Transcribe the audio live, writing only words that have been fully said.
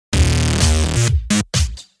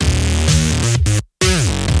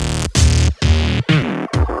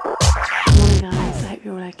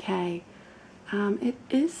It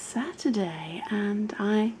is Saturday and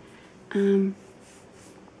I am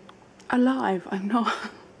alive. I'm not,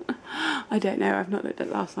 I don't know, I've not looked at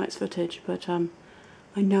last night's footage, but I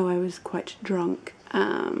know I was quite drunk.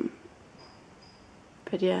 But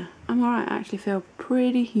yeah, I'm alright, I actually feel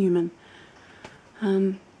pretty human.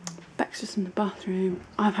 Beck's just in the bathroom,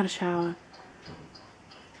 I've had a shower,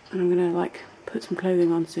 and I'm gonna like put some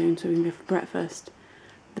clothing on soon so we can go for breakfast.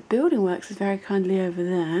 The building works is very kindly over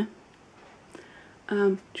there.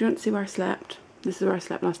 Do you want to see where I slept? This is where I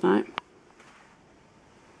slept last night.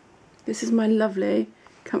 This is my lovely,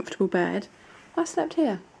 comfortable bed. I slept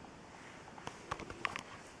here.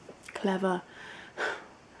 Clever.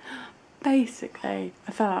 Basically,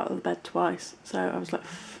 I fell out of the bed twice, so I was like,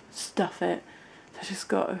 stuff it. So I just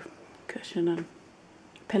got a cushion and a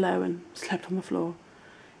pillow and slept on the floor.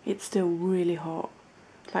 It's still really hot.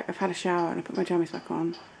 Like, I've had a shower and I put my jammies back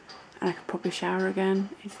on, and I could probably shower again.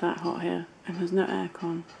 It's that hot here, and there's no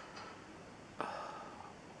aircon. Oh.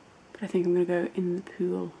 But I think I'm going to go in the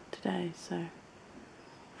pool today, so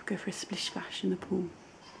I'll go for a splish splash in the pool.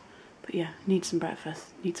 But yeah, need some breakfast,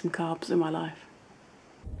 need some carbs in my life.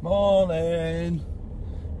 Morning!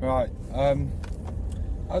 Right,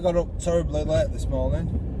 I got up terribly late this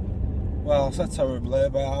morning. Well, I said terribly,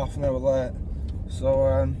 about half an hour late. So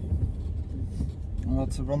I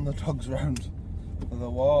had to run the dogs round for the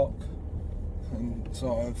walk and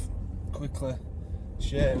sort of quickly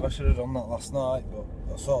shave. I should have done that last night, but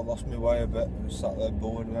I sort of lost my way a bit. I was sat there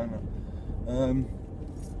bored, weren't I?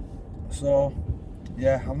 So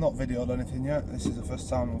yeah, I've not videoed anything yet. This is the first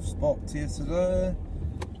time I've spoke to you today.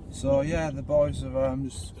 So yeah, the boys are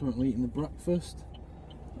just currently eating the breakfast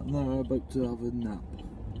and they're about to have a nap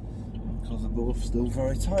because they're both still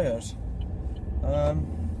very tired.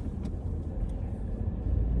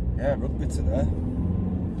 Yeah, rugby today.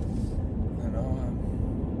 You know,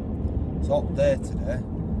 it's a hot day today.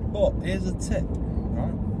 But here's a tip,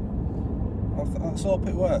 right? Let's hope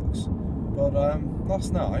it works. But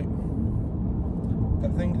last night, I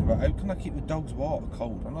got thinking about how can I keep the dog's water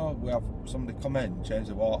cold? I know we have somebody come in, change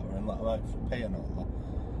the water and let them out for pee and all that.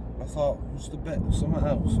 I thought just a bit of something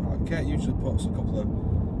else. Right? Kate usually puts a couple of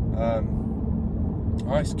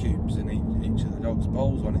ice cubes in each of the dog's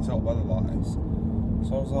bowls when it's hot weather like this.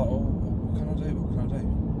 So I was like, oh, what can I do? What can I do?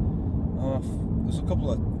 There's a couple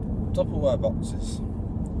of Tupperware boxes.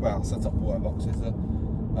 Well, I said Tupperware boxes.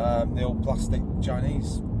 The old plastic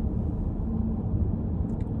Chinese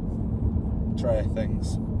tray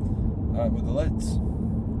things with the lids.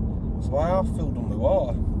 So I half filled them with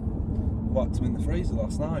water. Whacked them in the freezer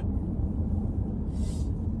last night.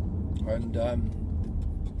 And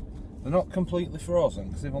they're not completely frozen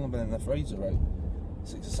because they've only been in the freezer about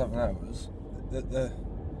 6 or 7 hours. They're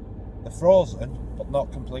frozen, but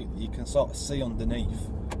not completely. You can sort of see underneath.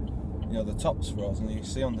 You know, the top's frozen, and you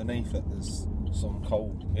see underneath it there's some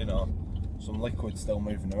cold, you know, some liquid still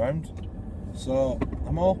moving around. So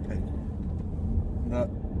I'm hoping that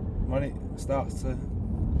when it starts to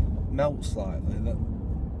melt slightly, that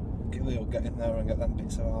Gilly will get in there and get them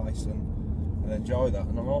bits of ice and enjoy that.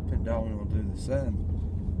 And I'm hoping Darwin will do the same.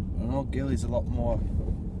 I know Gilly's a lot more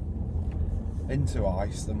into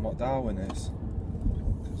ice than what Darwin is,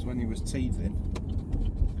 because when he was teething,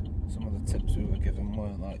 some of the tips we were given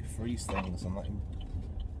were like freeze things and let him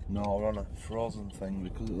gnaw on a frozen thing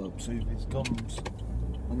because it would soothe his gums,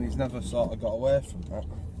 and he's never sort of got away from that.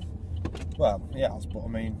 Well, he has, but I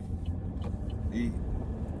mean, you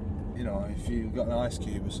know, if you've got an ice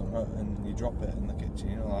cube or something and you drop it in the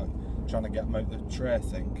kitchen, you know, like trying to get him out the tray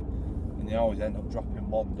thing, and you always end up dropping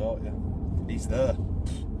one, don't you? He's there.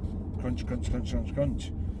 Crunch, crunch, crunch, crunch,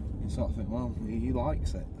 crunch. You sort of think, well, he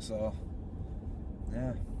likes it, so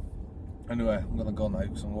yeah. Anyway, I'm gonna go now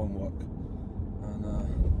because I'm going to work. And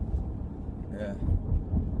yeah.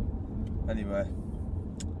 Anyway,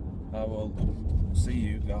 I will see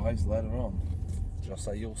you guys later on. Should I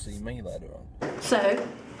say you'll see me later on? So,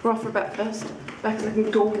 we're off for breakfast. Beck's looking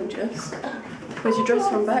gorgeous. Where's your dress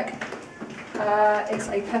from, Beck? It's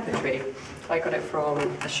a pepper tree. I got it from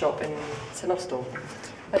a shop in St Austell.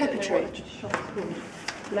 Pepper tree.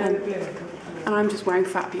 And I'm just wearing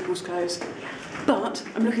fat people's clothes. But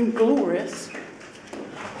I'm looking glorious.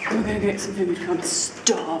 I'm going to get some food because I'm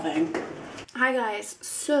starving. Hi guys,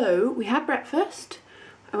 so we had breakfast.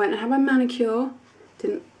 I went and had my manicure.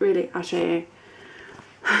 Didn't really, I'll show you.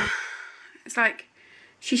 It's like,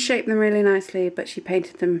 she shaped them really nicely, but she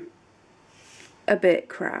painted them a bit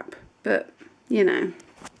crap. But, you know,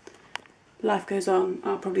 life goes on.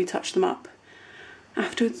 I'll probably touch them up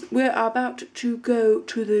afterwards. We're about to go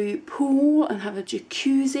to the pool and have a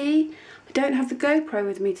jacuzzi. I don't have the GoPro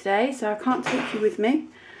with me today, so I can't take you with me.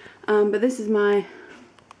 But this is my...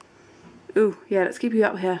 Ooh, yeah, let's keep you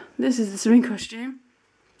up here. This is the swimming costume.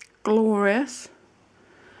 Glorious.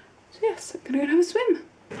 So yes, I'm gonna go and have a swim.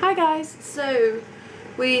 Hi guys, so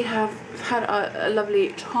we have had a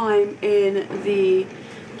lovely time in the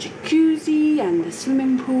jacuzzi and the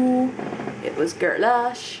swimming pool. It was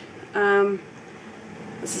girlish.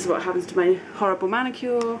 This is what happens to my horrible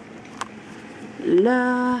manicure.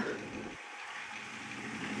 La.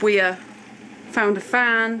 We found a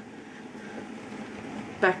fan.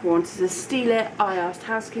 Becca wanted to steal it. I asked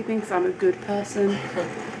housekeeping because I'm a good person.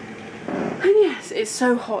 And yes, it's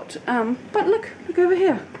so hot. But look over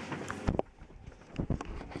here.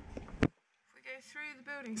 If we go through the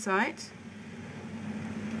building site,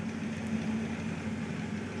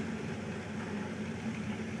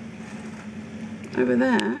 over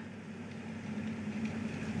there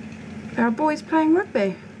are boys playing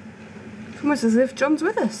rugby. It's almost as if John's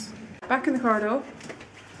with us. Back in the corridor,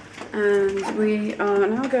 and we are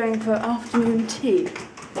now going for afternoon tea.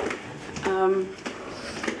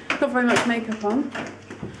 Not very much makeup on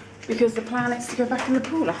because the plan is to go back in the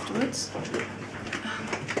pool afterwards.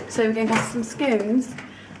 So we're going to have some scones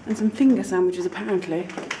and some finger sandwiches apparently,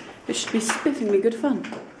 which should be spiffingly good fun.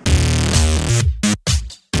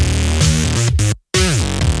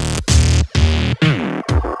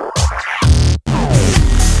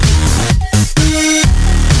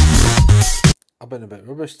 I've been a bit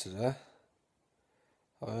rubbish today.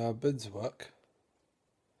 I've been to work.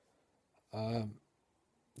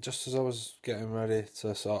 Just as I was getting ready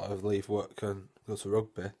to sort of leave work and go to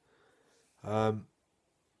rugby,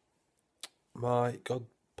 my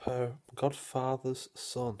godfather's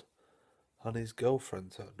son and his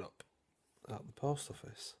girlfriend turned up at the post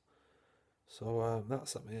office. So that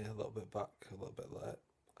set me a little bit back, a little bit late.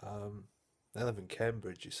 They live in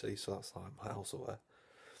Cambridge, you see, so that's like miles away.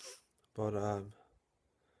 But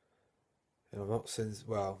you know, not since,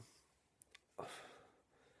 well, I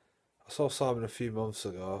saw Simon a few months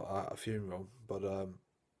ago at a funeral, but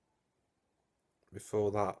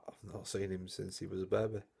before that I've not seen him since he was a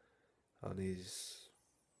baby, and he's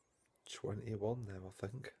 21 now, I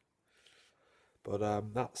think. But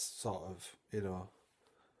that's sort of, you know,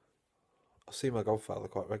 I see my godfather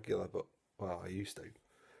quite regular, but, well, I used to.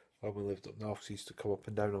 When we lived up north, he used to come up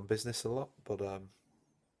and down on business a lot, but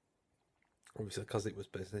obviously because it was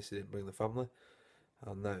business, he didn't bring the family.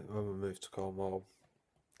 And then when we moved to Cornwall,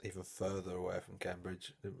 even further away from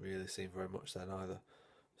Cambridge, didn't really see him very much then either.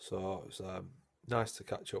 So it was nice to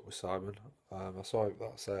catch up with Simon. I saw him,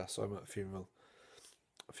 like I say, I saw him at a funeral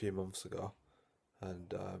a few months ago,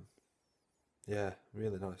 and yeah,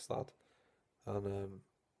 really nice lad. And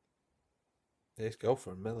his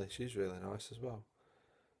girlfriend Millie, she's really nice as well.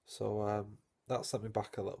 So that set me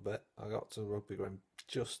back a little bit. I got to the rugby ground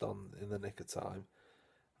just in the nick of time,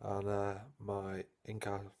 and my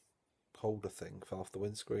in-car holder thing fell off the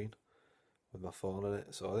windscreen with my phone in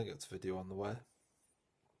it, so I didn't get the video on the way.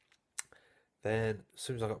 Then as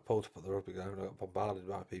soon as I got pulled up at the rugby ground, I got bombarded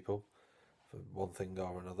by people for one thing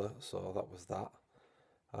or another, so that was that.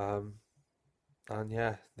 And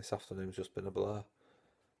yeah, this afternoon's just been a blur.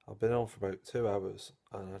 I've been on for about 2 hours,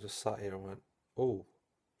 and I just sat here and went, oh,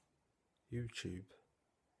 YouTube,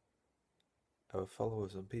 our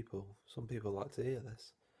followers and people, some people like to hear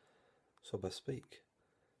this, so I speak.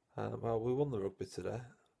 Well, we won the rugby today,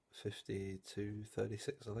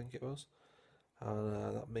 52-36 I think it was,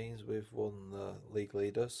 and that means we've won the league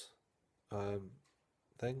leaders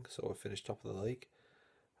thing, so we finished top of the league.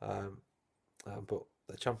 But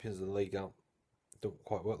the champions of the league don't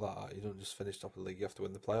quite work like that. You don't just finish top of the league, you have to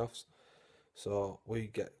win the playoffs. So we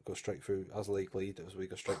go straight through as league leaders. We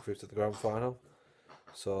go straight through to the grand final.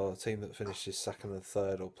 So the team that finishes second and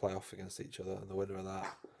third will play off against each other, and the winner of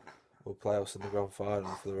that will play us in the grand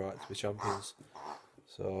final for the right to be champions.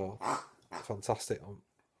 So fantastic! I'm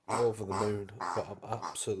over the moon, but I'm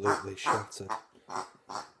absolutely shattered. I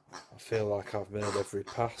feel like I've made every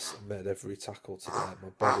pass and made every tackle today. My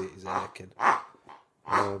body is aching.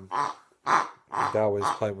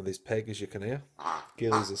 Darwin's playing with his pig, as you can hear.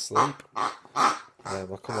 Gilly's asleep. I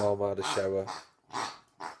come home, I had a shower,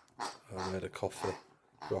 I made a coffee,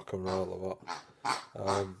 rock and roll or what.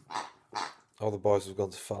 All the boys have gone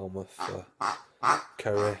to Falmouth for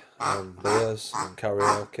curry and beers and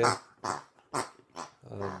karaoke.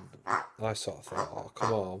 And I sort of thought, I'll come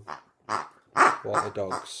home, walk the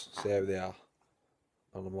dogs, see how they are,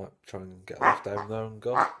 and I might try and get left down there and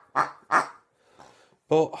go.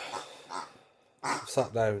 But I've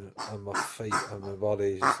sat down and my feet and my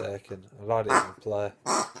body is just aching. I've had it even play,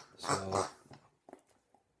 so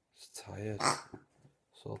just tired,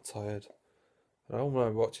 so tired. And I'm now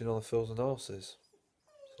watching all the Fools and Horses,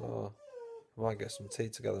 So I might get some tea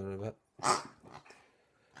together in a bit.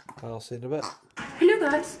 I'll see you in a bit. Hello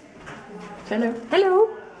guys. Hello.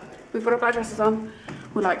 Hello. We've got our black dresses on.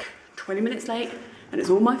 We're like 20 minutes late and it's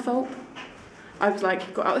all my fault. I was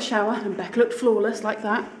like, got out of the shower and Becca looked flawless like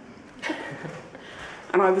that.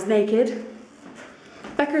 And I was naked.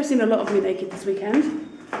 Becca has seen a lot of me naked this weekend.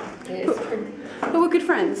 But we're good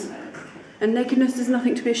friends. And nakedness is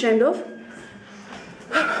nothing to be ashamed of.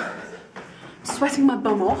 I'm sweating my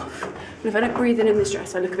bum off. And if I don't breathe in this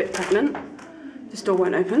dress, I look a bit pregnant. This door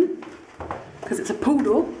won't open. Because it's a pool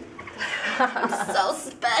door. So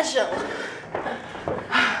special.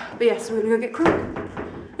 But yes, we're going to go get crunk.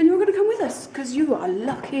 And you're going to come with us. Because you are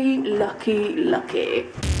lucky, lucky, lucky.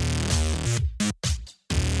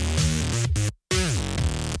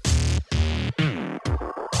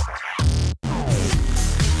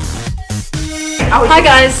 Hi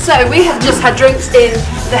guys, so we have just had drinks in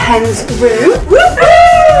the hen's room.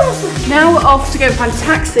 Now we're off to go find a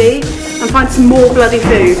taxi and find some more bloody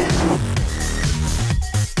food.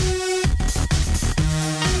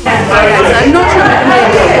 Okay, so I'm not sure if you can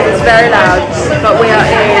hear me because it's very loud, but we are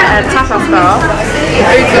in a tapas bar. The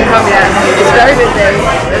food's not come yet. It's very busy.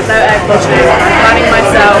 There's no air conditioning. I'm planning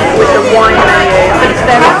myself with the wine menu, but it's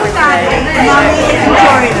very quickly. Mummy is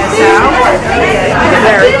enjoying herself.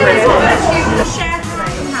 Very quickly.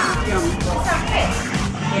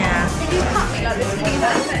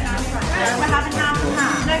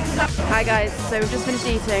 Hi guys, so we've just finished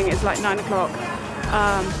eating, it's like 9 o'clock,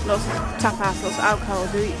 lots of tapas, lots of alcohol.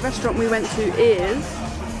 The restaurant we went to is,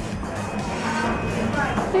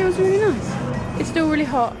 it was really nice. It's still really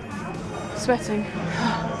hot, sweating,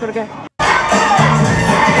 gotta go.